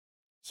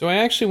So I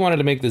actually wanted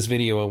to make this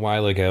video a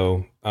while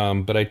ago,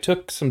 but I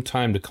took some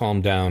time to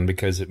calm down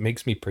because it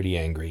makes me pretty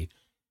angry.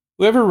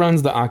 Whoever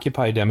runs the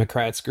Occupy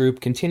Democrats group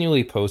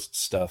continually posts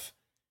stuff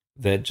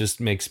that just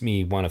makes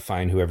me want to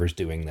find whoever's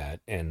doing that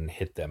and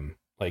hit them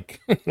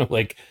like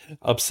like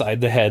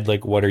upside the head.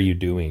 Like, what are you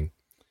doing?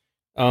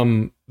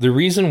 The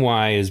reason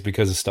why is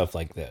because of stuff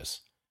like this.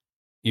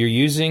 You're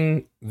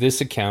using this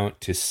account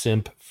to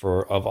simp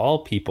for, of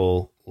all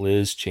people,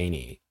 Liz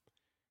Cheney.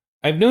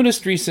 I've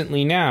noticed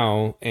recently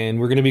now, and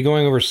we're going to be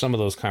going over some of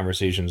those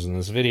conversations in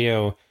this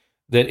video,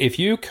 that if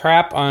you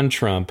crap on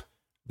Trump,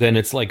 then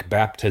it's like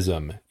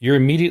baptism. You're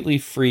immediately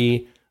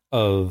free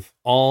of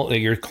all,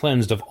 you're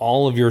cleansed of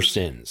all of your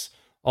sins.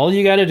 All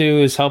you got to do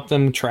is help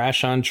them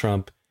trash on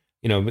Trump.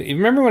 You know,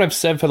 remember what I've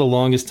said for the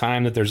longest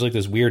time, that there's like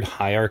this weird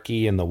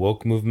hierarchy in the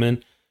woke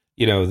movement?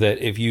 You know, that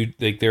if you,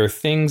 like, there are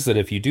things that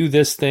if you do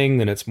this thing,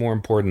 then it's more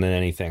important than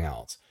anything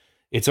else.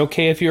 It's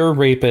okay if you're a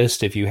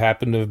rapist, if you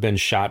happen to have been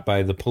shot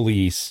by the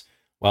police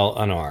while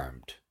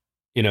unarmed.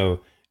 You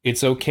know,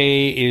 it's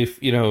okay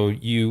if,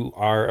 you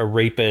are a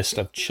rapist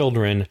of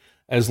children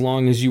as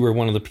long as you were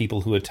one of the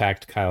people who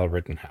attacked Kyle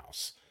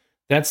Rittenhouse.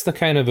 That's the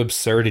kind of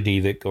absurdity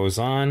that goes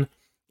on,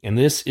 and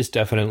this is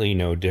definitely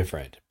no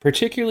different,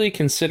 particularly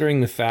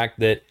considering the fact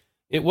that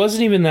it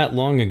wasn't even that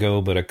long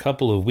ago, but a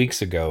couple of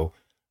weeks ago,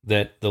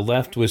 that the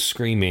left was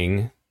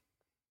screaming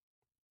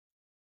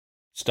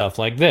stuff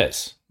like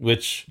this,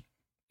 which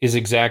is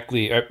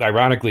exactly,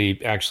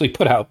 ironically, actually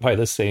put out by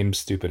the same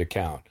stupid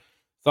account.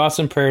 Thoughts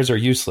and prayers are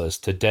useless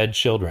to dead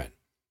children.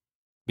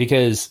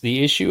 Because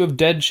the issue of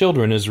dead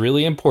children is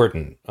really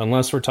important,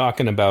 unless we're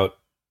talking about,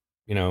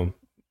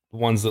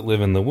 ones that live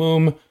in the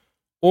womb,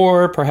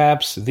 or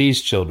perhaps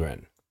these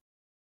children.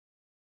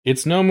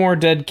 It's no more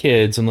dead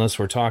kids unless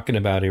we're talking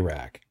about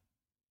Iraq.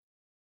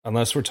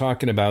 Unless we're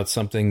talking about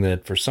something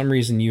that for some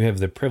reason you have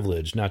the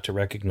privilege not to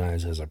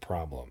recognize as a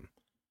problem.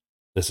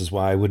 This is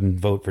why I wouldn't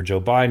vote for Joe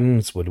Biden.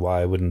 It's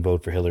why I wouldn't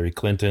vote for Hillary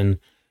Clinton.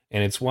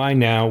 And it's why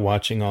now,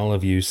 watching all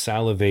of you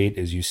salivate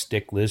as you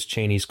stick Liz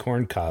Cheney's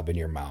corn cob in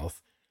your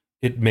mouth,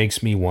 it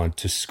makes me want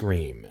to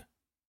scream.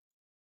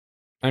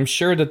 I'm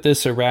sure that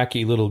this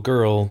Iraqi little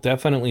girl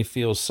definitely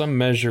feels some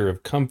measure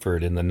of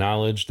comfort in the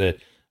knowledge that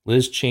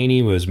Liz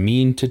Cheney was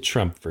mean to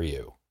Trump for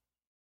you.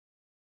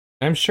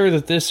 I'm sure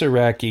that this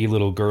Iraqi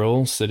little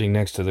girl sitting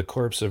next to the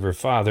corpse of her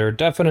father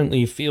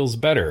definitely feels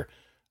better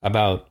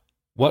about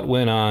what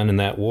went on in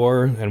that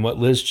war and what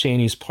Liz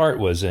Cheney's part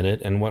was in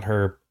it and what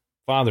her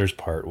father's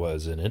part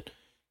was in it.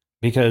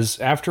 Because,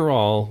 after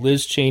all,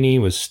 Liz Cheney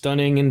was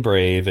stunning and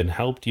brave and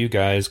helped you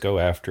guys go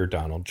after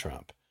Donald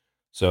Trump.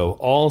 So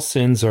all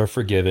sins are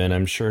forgiven.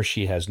 I'm sure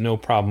she has no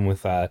problem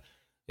with that.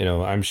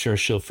 I'm sure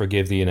she'll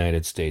forgive the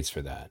United States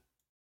for that.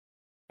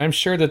 I'm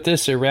sure that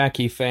this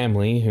Iraqi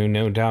family, who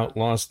no doubt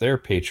lost their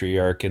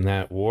patriarch in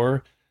that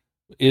war,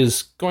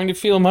 is going to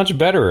feel much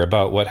better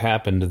about what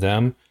happened to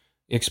them,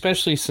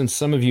 especially since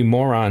some of you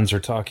morons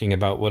are talking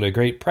about what a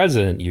great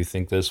president you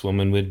think this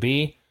woman would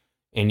be,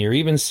 and you're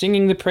even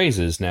singing the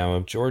praises now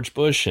of George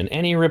Bush and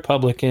any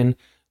Republican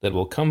that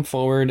will come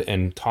forward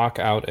and talk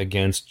out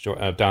against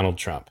Donald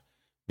Trump.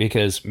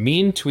 Because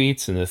mean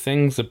tweets and the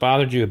things that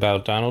bothered you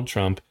about Donald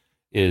Trump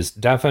is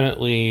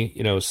definitely,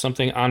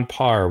 something on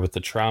par with the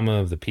trauma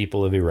of the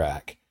people of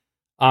Iraq.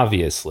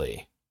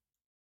 Obviously.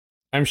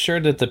 I'm sure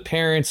that the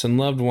parents and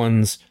loved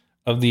ones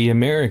of the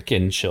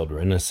American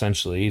children,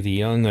 essentially, the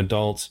young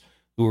adults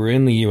who were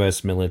in the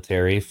U.S.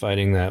 military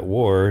fighting that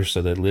war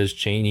so that Liz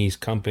Cheney's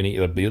company,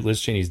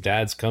 Liz Cheney's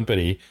dad's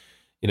company,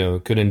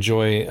 could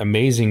enjoy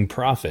amazing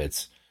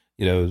profits,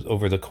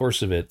 over the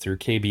course of it through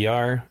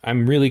KBR.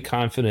 I'm really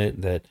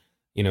confident that,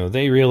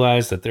 they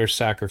realized that their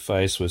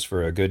sacrifice was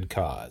for a good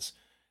cause,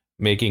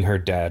 making her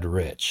dad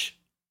rich.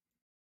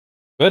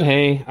 But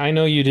hey, I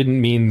know you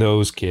didn't mean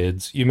those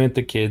kids. You meant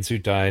the kids who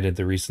died at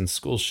the recent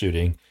school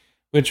shooting,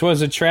 which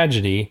was a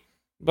tragedy,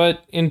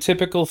 but in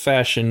typical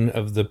fashion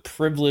of the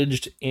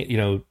privileged,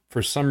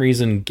 for some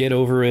reason, get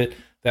over it.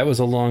 That was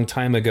a long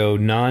time ago,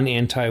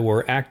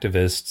 non-anti-war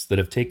activists that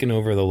have taken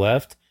over the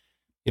left.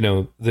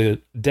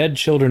 The dead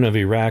children of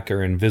Iraq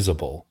are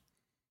invisible.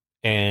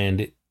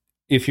 And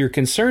if you're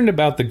concerned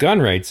about the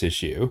gun rights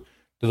issue,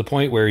 to the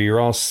point where you're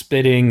all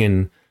spitting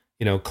and,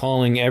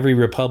 calling every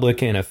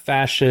Republican a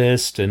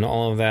fascist and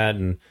all of that,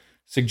 and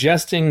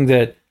suggesting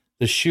that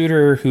the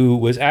shooter, who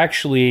was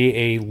actually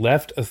a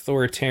left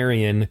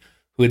authoritarian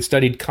who had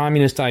studied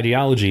communist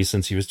ideology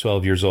since he was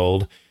 12 years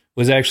old,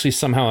 was actually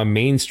somehow a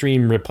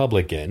mainstream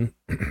Republican.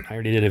 I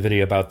already did a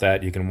video about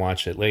that. You can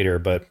watch it later.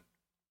 But,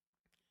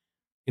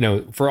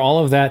 for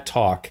all of that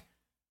talk,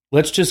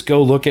 let's just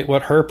go look at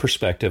what her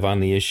perspective on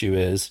the issue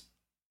is.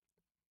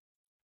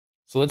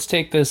 So let's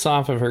take this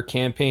off of her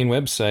campaign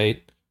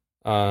website.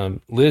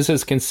 Liz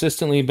has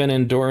consistently been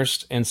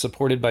endorsed and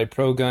supported by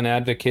pro-gun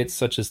advocates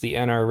such as the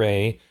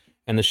NRA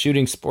and the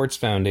Shooting Sports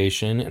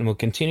Foundation, and will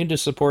continue to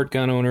support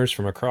gun owners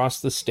from across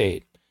the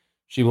state.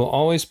 She will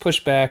always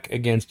push back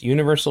against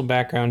universal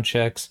background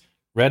checks,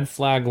 red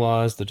flag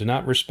laws that do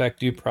not respect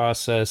due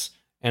process,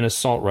 and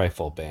assault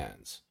rifle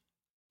bans.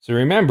 So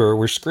remember,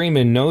 we're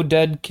screaming no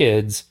dead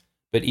kids,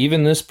 but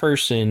even this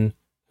person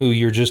who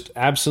you're just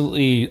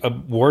absolutely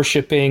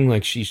worshiping,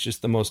 like she's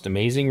just the most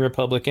amazing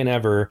Republican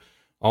ever.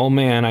 Oh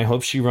man, I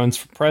hope she runs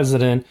for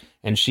president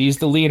and she's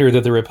the leader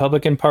that the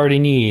Republican Party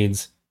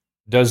needs,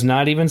 does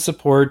not even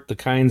support the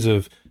kinds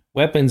of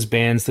weapons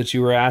bans that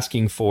you were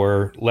asking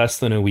for less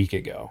than a week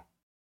ago.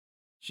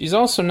 She's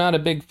also not a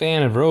big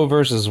fan of Roe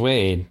versus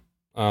Wade.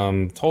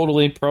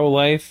 Totally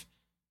pro-life,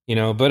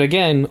 but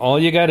again, all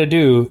you got to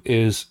do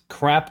is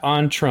crap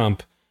on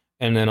Trump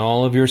and then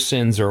all of your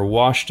sins are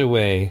washed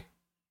away.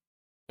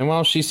 And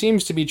while she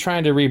seems to be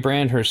trying to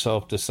rebrand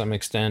herself to some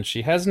extent,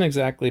 she hasn't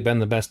exactly been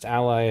the best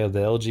ally of the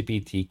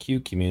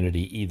LGBTQ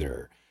community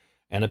either,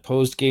 and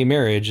opposed gay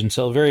marriage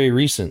until very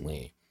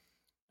recently.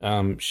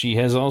 She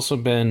has also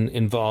been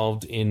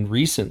involved in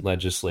recent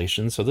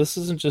legislation, so this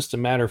isn't just a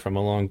matter from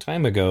a long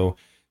time ago.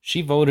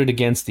 She voted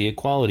against the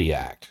Equality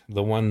Act,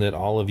 the one that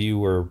all of you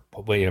were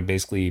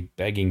basically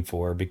begging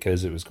for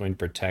because it was going to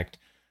protect,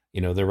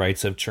 the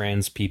rights of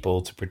trans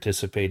people to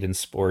participate in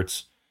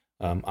sports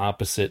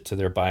opposite to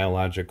their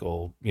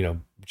biological,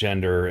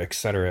 gender, et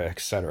cetera,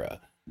 et cetera.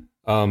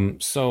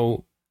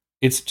 So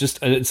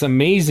it's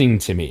amazing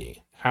to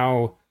me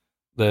how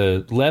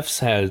the left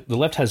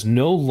has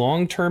no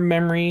long-term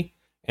memory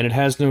and it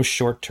has no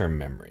short-term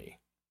memory.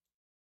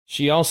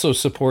 She also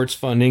supports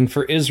funding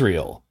for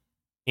Israel.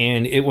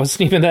 And it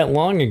wasn't even that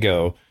long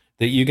ago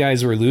that you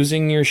guys were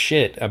losing your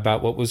shit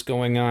about what was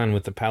going on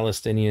with the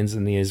Palestinians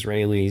and the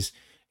Israelis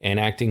and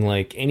acting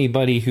like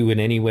anybody who in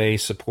any way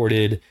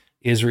supported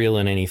Israel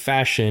in any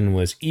fashion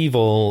was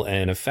evil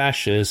and a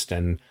fascist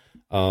and,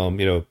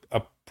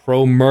 a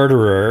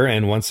pro-murderer.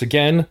 And once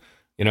again,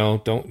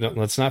 don't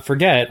let's not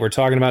forget, we're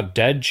talking about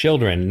dead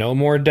children, no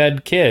more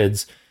dead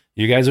kids.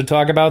 You guys would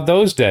talk about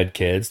those dead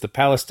kids, the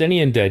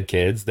Palestinian dead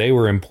kids. They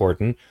were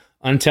important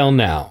until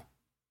now.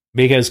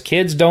 Because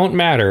kids don't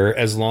matter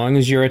as long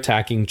as you're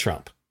attacking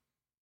Trump.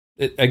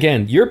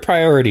 Again, your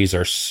priorities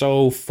are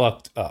so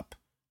fucked up.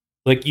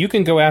 Like, you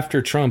can go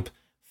after Trump,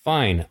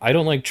 fine. I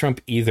don't like Trump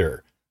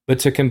either. But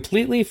to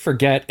completely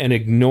forget and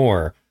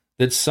ignore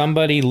that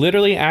somebody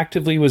literally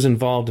actively was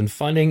involved in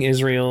funding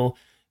Israel,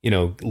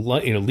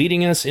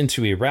 leading us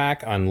into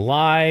Iraq on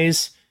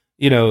lies,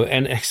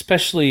 and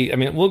especially,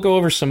 we'll go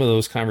over some of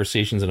those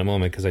conversations in a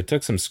moment because I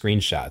took some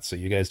screenshots so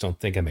you guys don't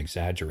think I'm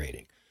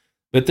exaggerating.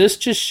 But this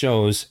just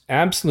shows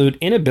absolute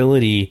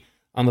inability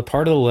on the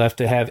part of the left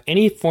to have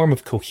any form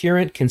of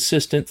coherent,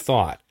 consistent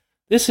thought.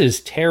 This is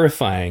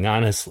terrifying,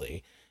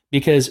 honestly,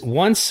 because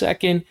 1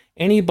 second,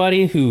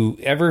 anybody who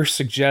ever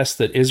suggests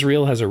that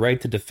Israel has a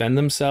right to defend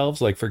themselves,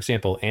 like, for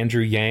example,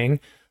 Andrew Yang,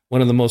 one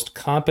of the most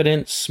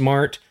competent,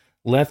 smart,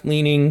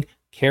 left-leaning,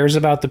 cares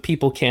about the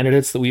people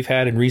candidates that we've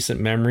had in recent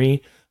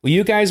memory, well,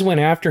 you guys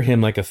went after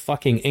him like a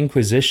fucking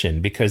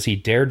inquisition because he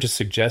dared to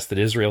suggest that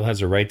Israel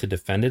has a right to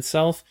defend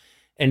itself.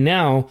 And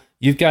now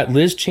you've got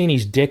Liz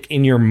Cheney's dick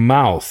in your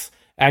mouth,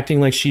 acting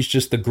like she's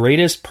just the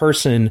greatest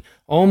person.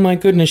 Oh my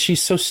goodness,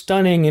 she's so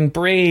stunning and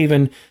brave,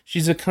 and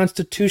she's a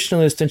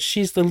constitutionalist, and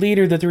she's the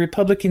leader that the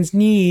Republicans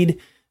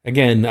need.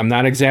 Again, I'm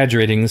not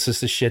exaggerating. This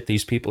is the shit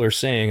these people are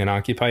saying, and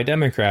Occupy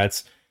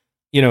Democrats,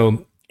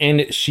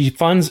 and she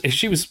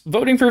was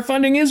voting for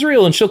funding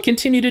Israel, and she'll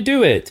continue to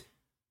do it.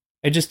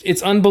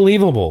 It's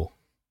unbelievable.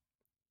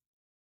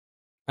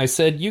 I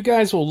said, you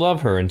guys will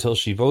love her until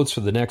she votes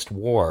for the next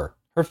war.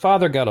 Her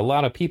father got a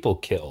lot of people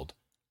killed.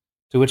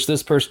 To which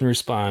this person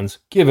responds,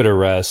 give it a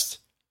rest.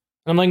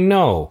 I'm like,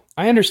 no,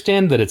 I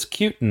understand that it's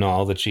cute and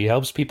all that she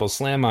helps people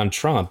slam on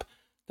Trump.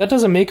 That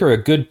doesn't make her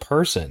a good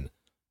person.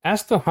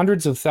 Ask the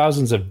hundreds of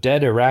thousands of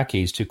dead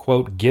Iraqis to,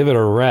 quote, give it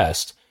a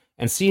rest,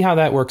 and see how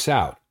that works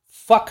out.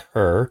 Fuck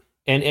her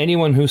and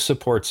anyone who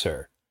supports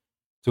her.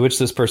 To which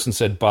this person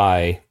said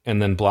bye,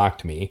 and then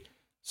blocked me.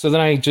 So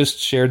then I just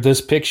shared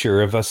this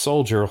picture of a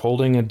soldier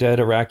holding a dead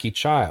Iraqi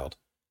child.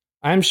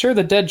 I am sure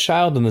the dead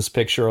child in this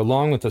picture,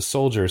 along with the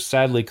soldier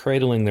sadly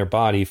cradling their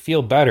body,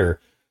 feel better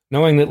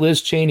knowing that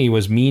Liz Cheney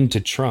was mean to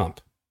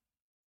Trump.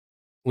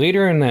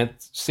 Later in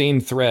that same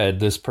thread,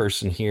 this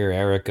person here,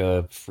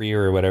 Erica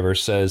Freer or whatever,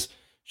 says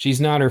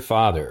she's not her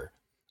father.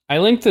 I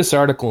linked this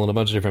article in a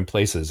bunch of different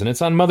places, and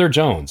it's on Mother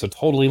Jones, a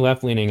totally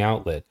left-leaning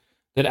outlet,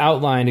 that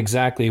outlined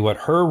exactly what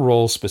her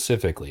role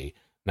specifically,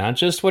 not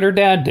just what her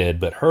dad did,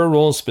 but her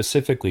role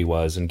specifically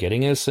was in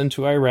getting us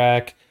into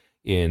Iraq,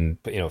 in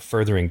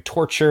furthering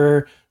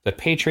torture, the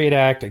Patriot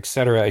Act,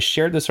 etc. I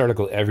shared this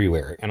article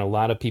everywhere, and a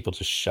lot of people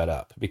just shut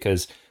up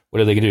because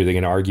what are they going to do? They're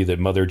going to argue that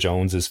Mother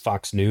Jones is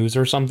Fox News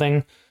or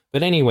something?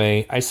 But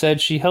anyway, I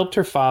said she helped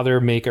her father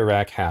make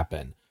Iraq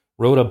happen,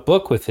 wrote a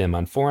book with him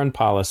on foreign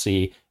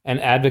policy, and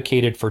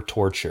advocated for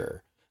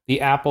torture.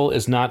 The apple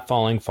is not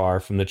falling far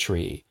from the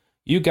tree.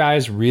 You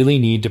guys really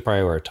need to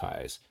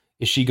prioritize.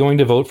 Is she going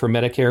to vote for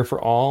Medicare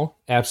for all?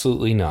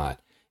 Absolutely not.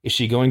 Is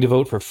she going to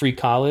vote for free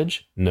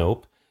college?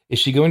 Nope. Is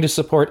she going to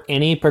support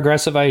any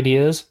progressive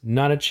ideas?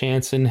 Not a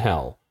chance in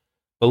hell.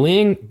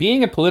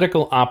 Being a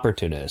political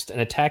opportunist and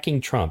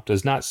attacking Trump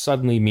does not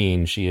suddenly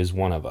mean she is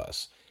one of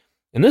us.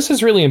 And this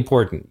is really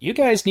important. You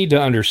guys need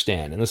to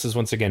understand, and this is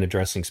once again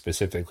addressing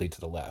specifically to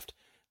the left.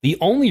 The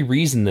only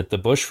reason that the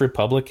Bush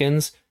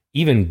Republicans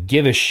even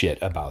give a shit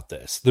about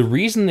this, the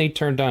reason they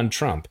turned on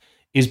Trump,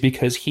 is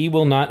because he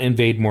will not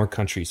invade more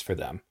countries for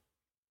them.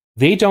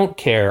 They don't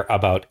care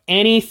about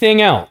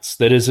anything else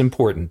that is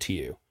important to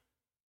you.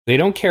 They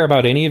don't care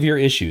about any of your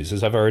issues,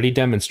 as I've already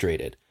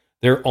demonstrated.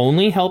 They're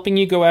only helping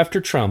you go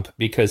after Trump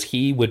because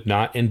he would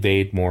not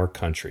invade more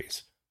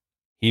countries.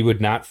 He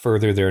would not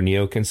further their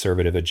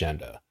neoconservative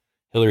agenda.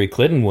 Hillary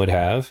Clinton would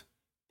have.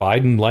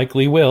 Biden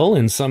likely will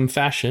in some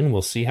fashion.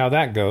 We'll see how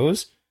that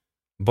goes.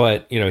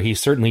 But, he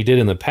certainly did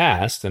in the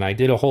past, and I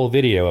did a whole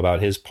video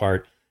about his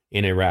part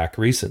in Iraq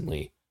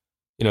recently.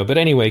 But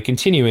anyway,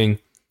 continuing,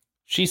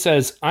 she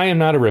says, I am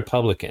not a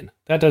Republican.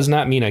 That does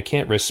not mean I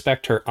can't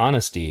respect her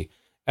honesty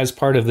as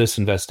part of this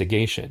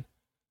investigation.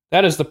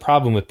 That is the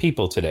problem with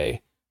people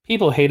today.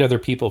 People hate other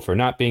people for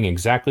not being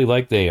exactly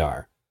like they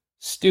are.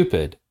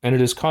 Stupid, and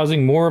it is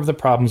causing more of the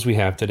problems we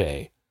have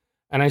today.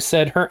 And I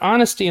said, her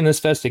honesty in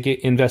this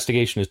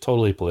investigation is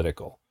totally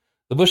political.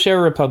 The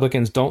Bush-era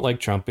Republicans don't like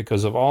Trump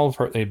because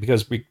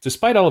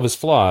despite all of his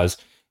flaws,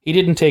 he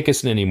didn't take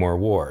us in any more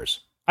wars.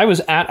 I was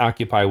at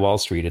Occupy Wall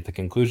Street at the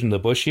conclusion of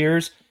the Bush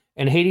years,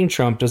 and hating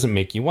Trump doesn't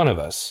make you one of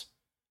us.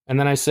 And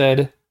then I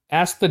said,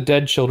 ask the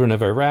dead children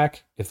of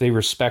Iraq if they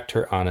respect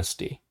her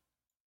honesty.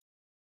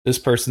 This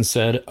person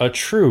said, a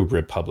true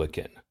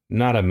Republican,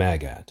 not a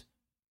maggot.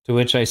 To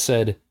which I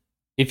said,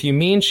 if you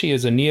mean she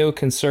is a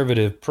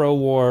neoconservative,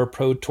 pro-war,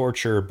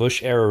 pro-torture,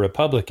 Bush-era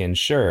Republican,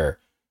 sure.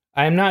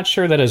 I am not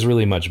sure that is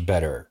really much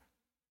better.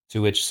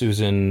 To which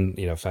Susan,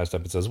 fast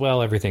up and says,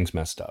 well, everything's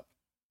messed up.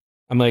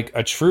 I'm like,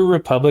 a true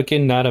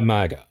Republican, not a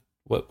MAGA.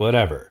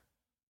 Whatever.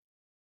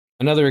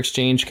 Another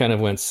exchange kind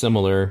of went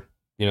similar.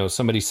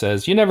 Somebody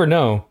says, you never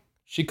know.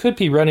 She could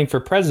be running for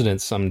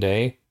president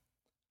someday.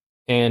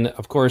 And,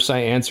 of course, I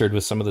answered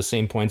with some of the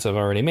same points I've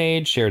already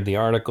made, shared the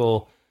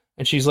article,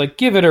 and she's like,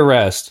 give it a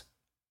rest.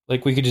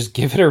 Like, we could just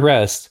give it a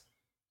rest.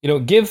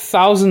 Give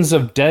thousands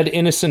of dead,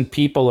 innocent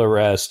people a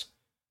rest.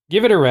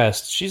 Give it a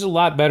rest. She's a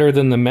lot better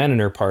than the men in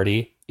her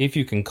party, if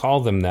you can call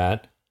them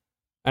that.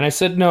 And I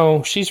said,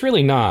 no, she's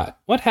really not.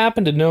 What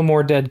happened to no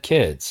more dead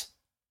kids?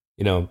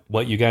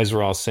 What you guys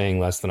were all saying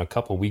less than a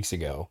couple weeks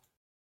ago.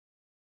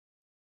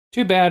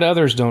 Too bad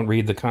others don't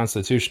read the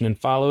Constitution and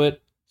follow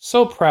it.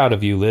 So proud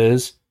of you,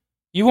 Liz.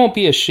 You won't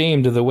be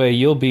ashamed of the way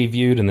you'll be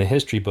viewed in the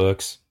history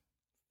books.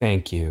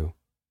 Thank you.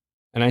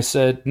 And I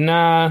said,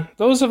 nah,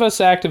 those of us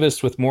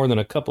activists with more than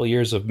a couple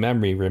years of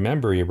memory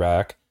remember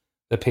Iraq,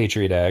 the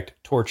Patriot Act,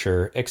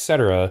 torture,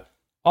 etc.,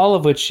 all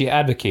of which she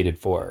advocated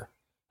for.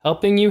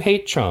 Helping you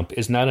hate Trump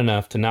is not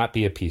enough to not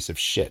be a piece of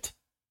shit.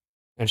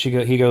 And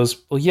he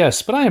goes, well,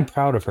 yes, but I am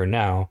proud of her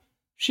now.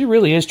 She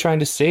really is trying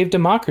to save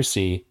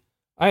democracy.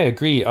 I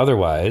agree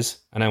otherwise.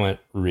 And I went,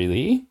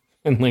 really?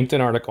 And linked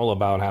an article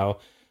about how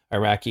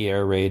Iraqi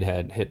air raid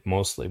had hit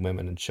mostly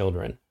women and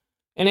children.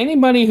 And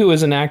anybody who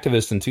was an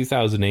activist in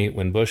 2008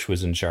 when Bush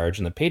was in charge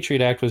and the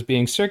Patriot Act was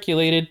being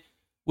circulated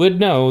would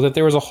know that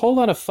there was a whole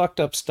lot of fucked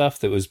up stuff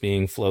that was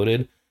being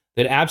floated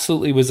that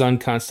absolutely was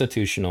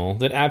unconstitutional,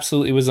 that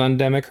absolutely was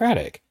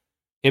undemocratic.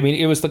 I mean,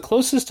 it was the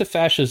closest to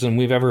fascism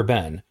we've ever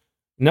been.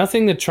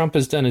 Nothing that Trump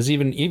has done is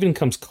even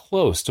comes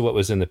close to what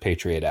was in the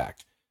Patriot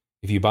Act,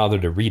 if you bother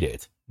to read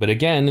it. But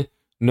again,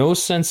 no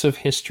sense of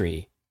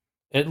history.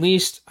 At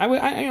least, we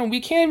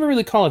can't even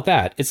really call it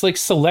that. It's like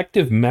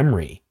selective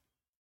memory.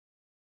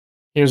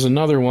 Here's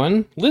another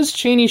one. Liz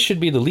Cheney should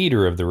be the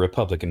leader of the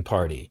Republican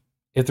Party.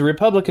 If the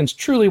Republicans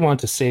truly want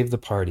to save the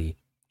party,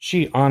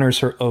 she honors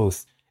her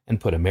oath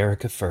and put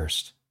America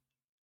first.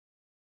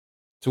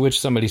 To which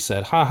somebody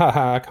said, ha ha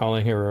ha,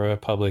 calling her a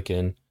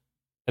Republican.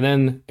 And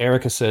then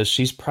Erica says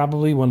she's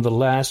probably one of the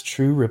last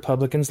true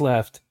Republicans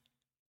left.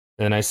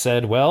 Then I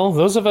said, well,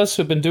 those of us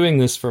who've been doing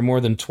this for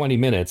more than 20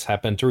 minutes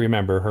happen to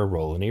remember her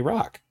role in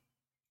Iraq.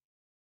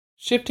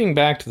 Shifting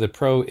back to the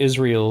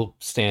pro-Israel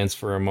stance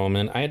for a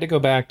moment, I had to go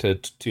back to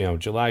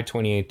July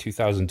 28,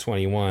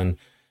 2021,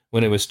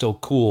 when it was still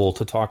cool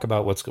to talk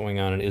about what's going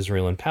on in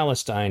Israel and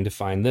Palestine, to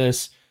find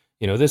this.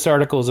 This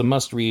article is a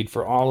must-read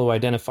for all who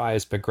identify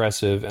as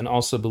progressive and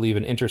also believe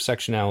in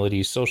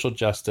intersectionality, social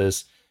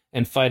justice,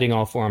 and fighting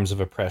all forms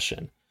of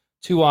oppression.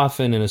 Too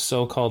often in a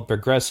so-called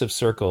progressive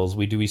circles,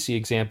 we see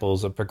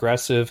examples of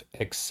progressive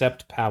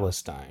accept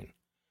Palestine.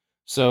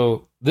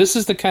 So this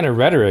is the kind of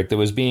rhetoric that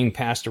was being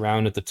passed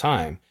around at the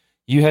time.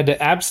 You had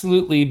to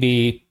absolutely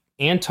be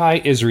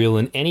anti-Israel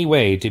in any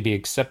way to be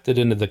accepted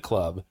into the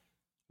club.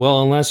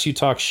 Well, unless you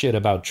talk shit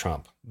about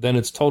Trump, then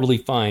it's totally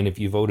fine if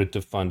you voted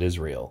to fund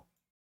Israel.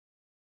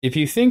 If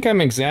you think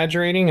I'm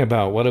exaggerating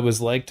about what it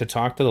was like to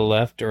talk to the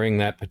left during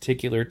that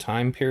particular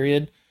time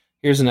period,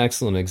 here's an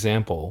excellent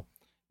example.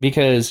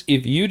 Because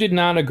if you did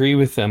not agree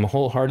with them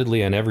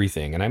wholeheartedly on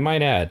everything, and I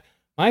might add,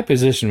 my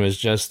position was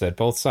just that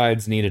both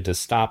sides needed to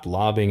stop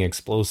lobbing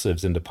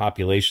explosives into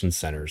population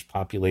centers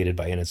populated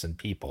by innocent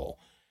people,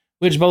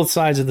 which both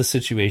sides of the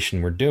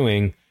situation were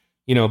doing.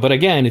 But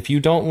again, if you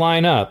don't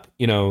line up,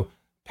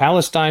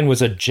 Palestine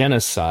was a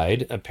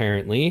genocide,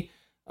 apparently.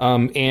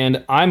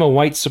 And I'm a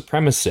white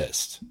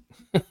supremacist.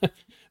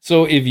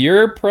 So if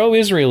you're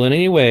pro-Israel in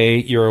any way,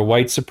 you're a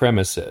white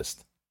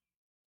supremacist.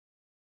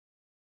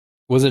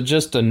 Was it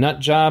just a nut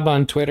job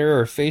on Twitter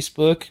or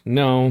Facebook?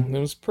 No, it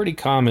was pretty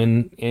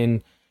common.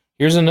 And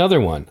here's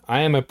another one. I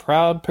am a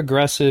proud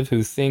progressive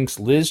who thinks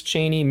Liz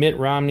Cheney, Mitt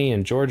Romney,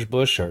 and George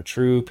Bush are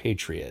true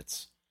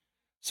patriots.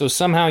 So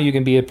somehow you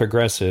can be a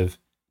progressive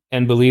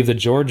and believe that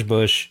George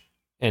Bush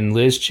and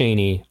Liz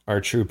Cheney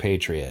are true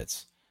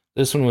patriots.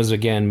 This one was,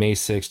 again, May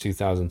 6,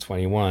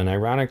 2021,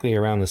 ironically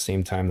around the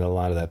same time that a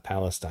lot of that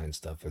Palestine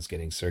stuff was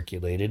getting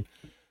circulated.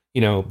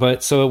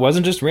 But so it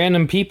wasn't just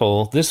random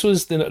people. This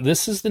is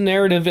the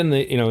narrative in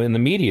the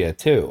media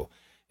too.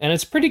 And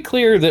it's pretty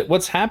clear that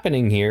what's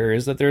happening here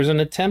is that there's an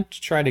attempt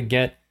to try to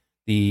get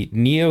the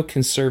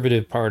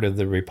neoconservative part of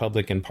the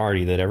Republican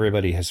Party that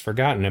everybody has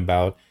forgotten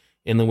about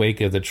in the wake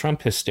of the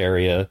Trump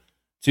hysteria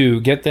to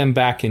get them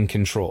back in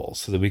control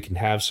so that we can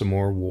have some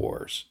more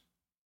wars.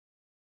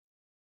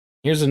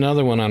 Here's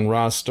another one on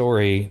Raw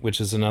Story,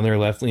 which is another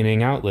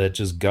left-leaning outlet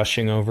just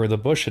gushing over the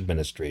Bush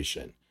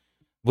administration.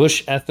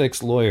 Bush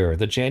ethics lawyer,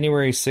 the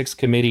January 6th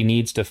committee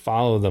needs to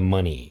follow the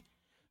money.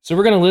 So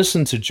we're going to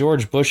listen to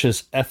George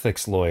Bush's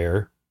ethics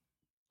lawyer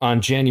on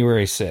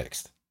January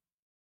 6th.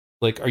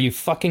 Like, are you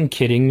fucking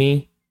kidding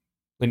me?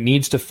 It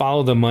needs to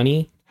follow the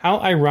money? How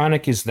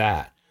ironic is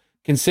that?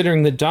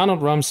 Considering that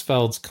Donald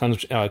Rumsfeld's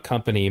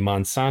company,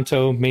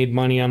 Monsanto, made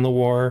money on the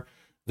war,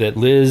 that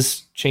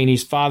Liz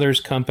Cheney's father's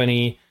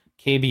company,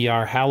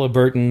 KBR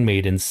Halliburton,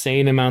 made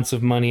insane amounts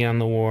of money on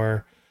the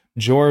war.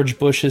 George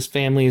Bush's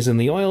family is in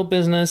the oil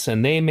business,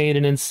 and they made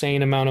an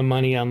insane amount of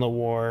money on the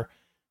war.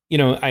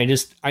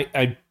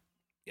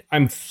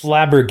 I'm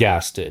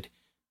flabbergasted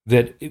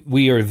that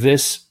we are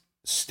this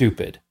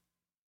stupid.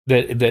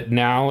 That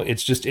now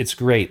it's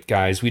great,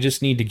 guys. We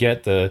just need to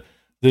get the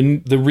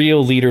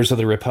real leaders of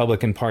the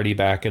Republican Party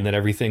back, and that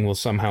everything will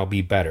somehow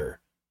be better.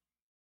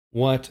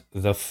 What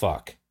the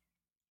fuck?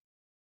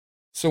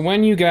 So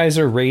when you guys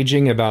are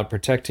raging about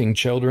protecting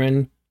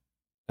children,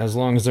 as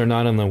long as they're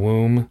not in the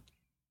womb,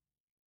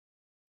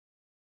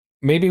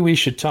 maybe we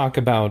should talk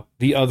about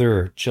the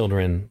other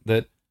children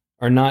that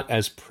are not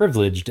as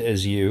privileged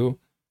as you,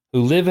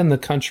 who live in the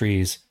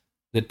countries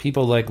that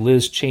people like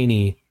Liz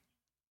Cheney,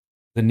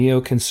 the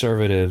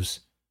neoconservatives,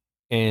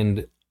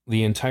 and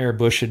the entire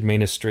Bush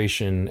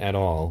administration at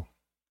all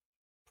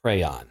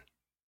prey on.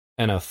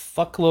 And a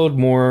fuckload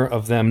more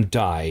of them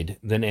died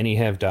than any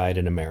have died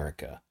in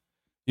America.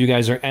 You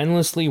guys are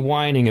endlessly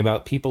whining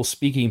about people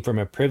speaking from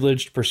a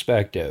privileged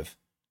perspective.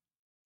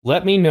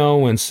 Let me know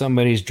when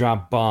somebody's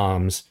dropped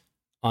bombs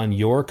on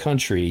your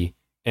country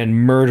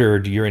and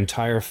murdered your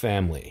entire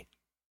family,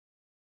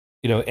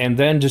 and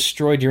then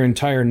destroyed your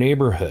entire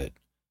neighborhood.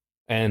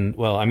 And,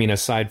 well, I mean,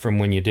 aside from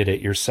when you did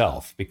it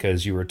yourself,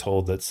 because you were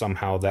told that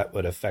somehow that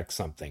would affect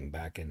something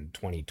back in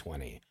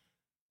 2020.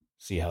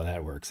 See how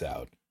that works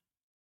out.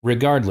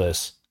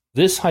 Regardless,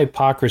 this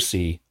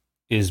hypocrisy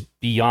is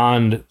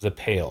beyond the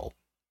pale.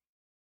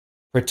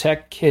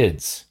 Protect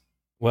kids.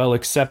 Well,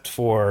 except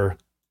for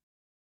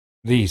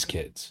these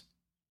kids.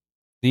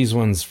 These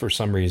ones, for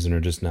some reason, are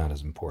just not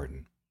as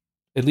important.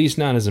 At least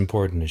not as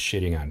important as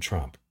shitting on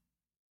Trump.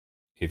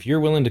 If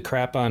you're willing to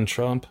crap on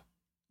Trump,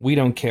 we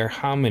don't care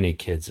how many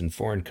kids in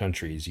foreign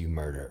countries you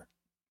murder.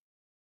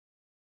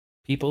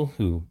 People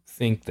who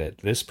think that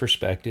this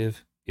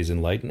perspective is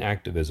enlightened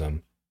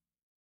activism,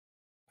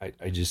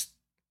 I just...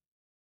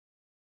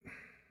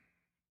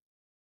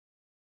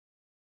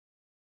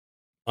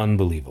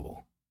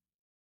 Unbelievable.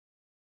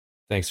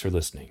 Thanks for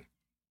listening.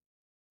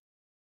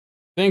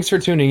 Thanks for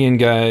tuning in,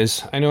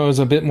 guys. I know I was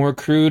a bit more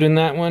crude in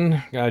that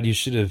one. God, you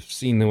should have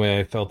seen the way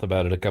I felt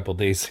about it a couple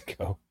days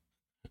ago.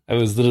 I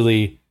was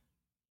literally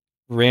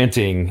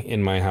ranting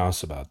in my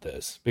house about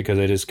this because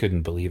I just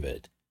couldn't believe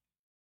it.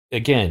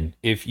 Again,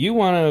 if you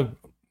want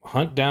to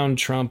hunt down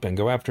Trump and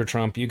go after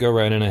Trump, you go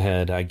right in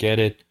ahead. I get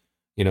it.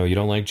 You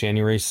don't like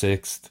January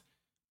 6th.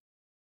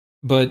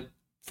 But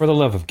for the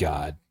love of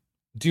God,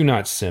 do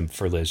not simp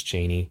for Liz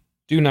Cheney.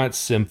 Do not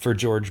simp for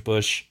George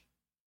Bush.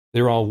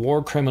 They're all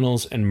war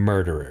criminals and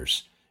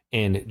murderers.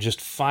 And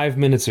just 5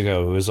 minutes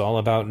ago, it was all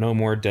about no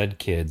more dead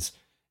kids.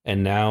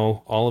 And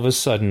now, all of a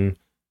sudden,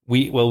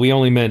 we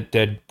only meant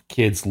dead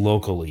kids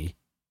locally.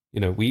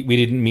 We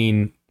didn't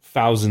mean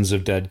thousands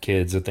of dead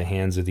kids at the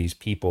hands of these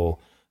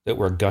people that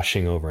we're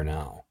gushing over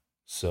now.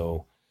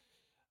 So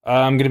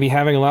I'm going to be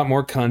having a lot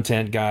more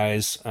content,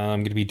 guys. I'm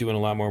going to be doing a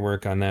lot more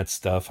work on that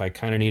stuff. I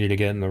kind of needed to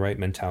get in the right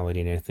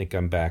mentality, and I think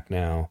I'm back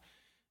now.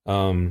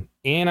 And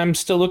I'm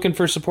still looking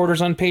for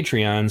supporters on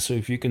Patreon, so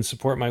if you can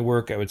support my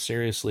work, I would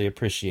seriously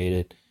appreciate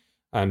it.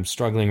 I'm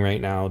struggling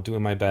right now,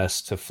 doing my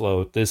best to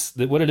float.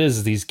 What it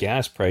is, these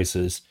gas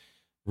prices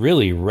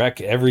really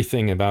wreck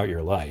everything about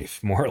your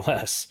life, more or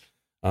less.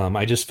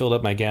 I just filled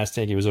up my gas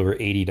tank. It was over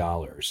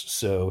 $80.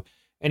 So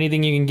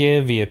anything you can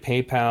give via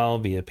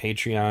PayPal, via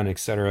Patreon,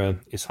 etc.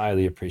 is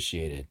highly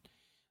appreciated.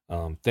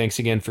 Thanks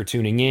again for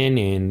tuning in,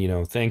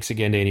 and thanks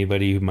again to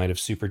anybody who might have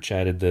super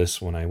chatted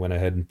this when I went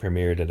ahead and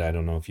premiered it. I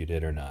don't know if you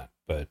did or not,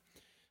 but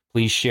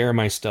Please share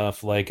my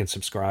stuff, like and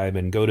subscribe,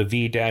 and go to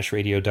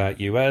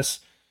v-radio.us,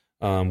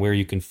 where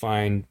you can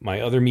find my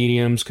other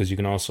mediums, because you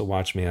can also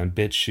watch me on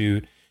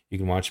BitChute. You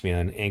can watch me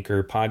on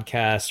Anchor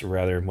Podcasts, or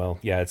rather, well,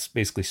 yeah, it's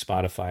basically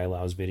Spotify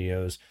allows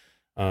videos.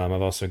 I've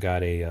also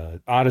got a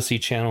Odyssey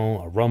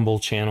channel, a Rumble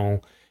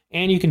channel,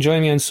 and you can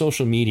join me on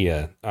social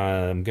media.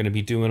 I'm going to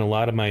be doing a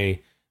lot of my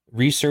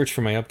research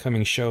for my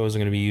upcoming shows. I'm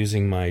going to be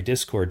using my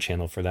Discord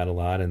channel for that a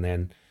lot, and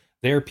then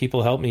there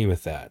people help me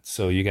with that,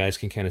 so you guys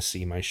can kind of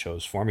see my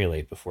shows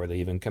formulate before they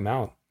even come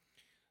out.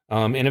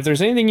 And if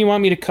there's anything you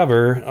want me to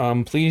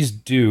cover, please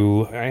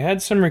do. I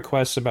had some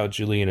requests about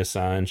Julian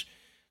Assange.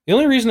 The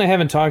only reason I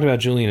haven't talked about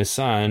Julian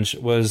Assange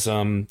was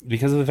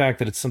because of the fact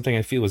that it's something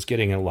I feel was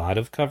getting a lot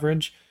of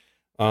coverage.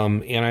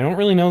 And I don't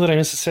really know that I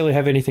necessarily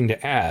have anything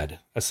to add,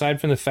 aside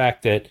from the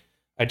fact that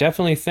I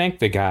definitely thank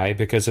the guy,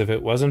 because if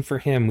it wasn't for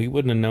him, we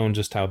wouldn't have known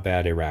just how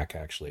bad Iraq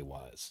actually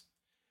was.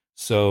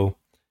 So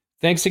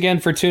thanks again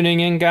for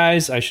tuning in,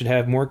 guys. I should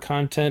have more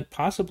content,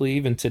 possibly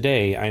even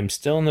today. I am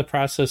still in the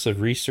process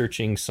of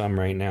researching some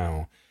right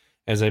now,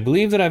 as I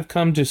believe that I've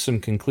come to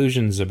some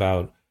conclusions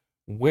about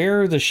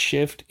where the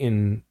shift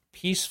in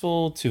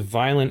peaceful to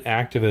violent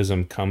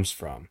activism comes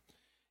from.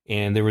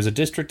 And there was a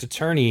district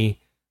attorney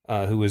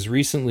who was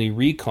recently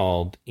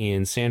recalled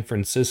in San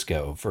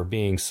Francisco for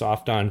being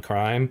soft on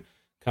crime.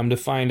 Come to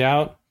find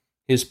out,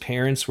 his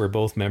parents were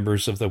both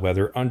members of the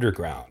Weather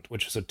Underground,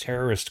 which is a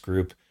terrorist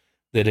group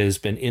that has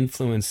been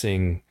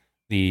influencing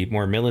the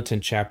more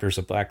militant chapters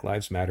of Black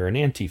Lives Matter and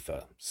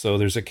Antifa. So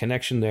there's a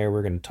connection there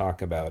we're going to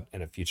talk about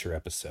in a future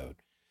episode.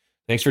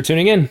 Thanks for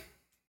tuning in.